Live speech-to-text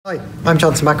Hi, I'm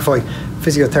McEvoy,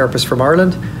 physiotherapist from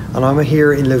Ireland, and I'm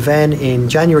here in Louvain in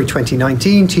January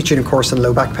 2019 teaching a course on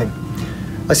low back pain.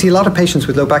 I see a lot of patients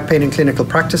with low back pain in clinical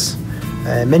practice.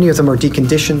 Many of them are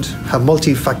deconditioned, have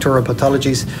multifactorial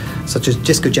pathologies such as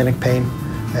discogenic pain.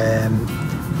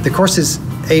 The course is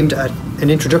aimed at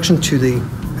an introduction to the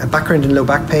background in low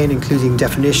back pain, including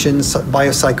definitions,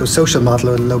 biopsychosocial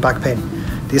model of low back pain.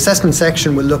 The assessment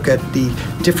section will look at the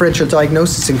differential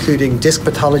diagnosis, including disc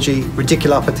pathology,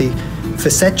 radiculopathy,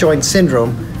 facet joint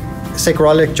syndrome,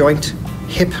 sacroiliac joint,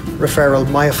 hip referral,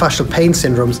 myofascial pain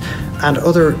syndromes, and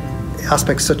other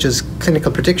aspects such as clinical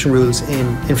prediction rules in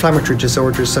inflammatory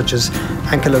disorders such as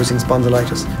ankylosing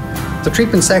spondylitis. The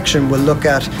treatment section will look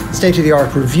at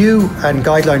state-of-the-art review and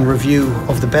guideline review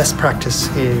of the best practice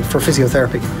for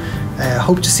physiotherapy.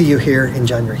 Hope to see you here in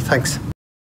January. Thanks.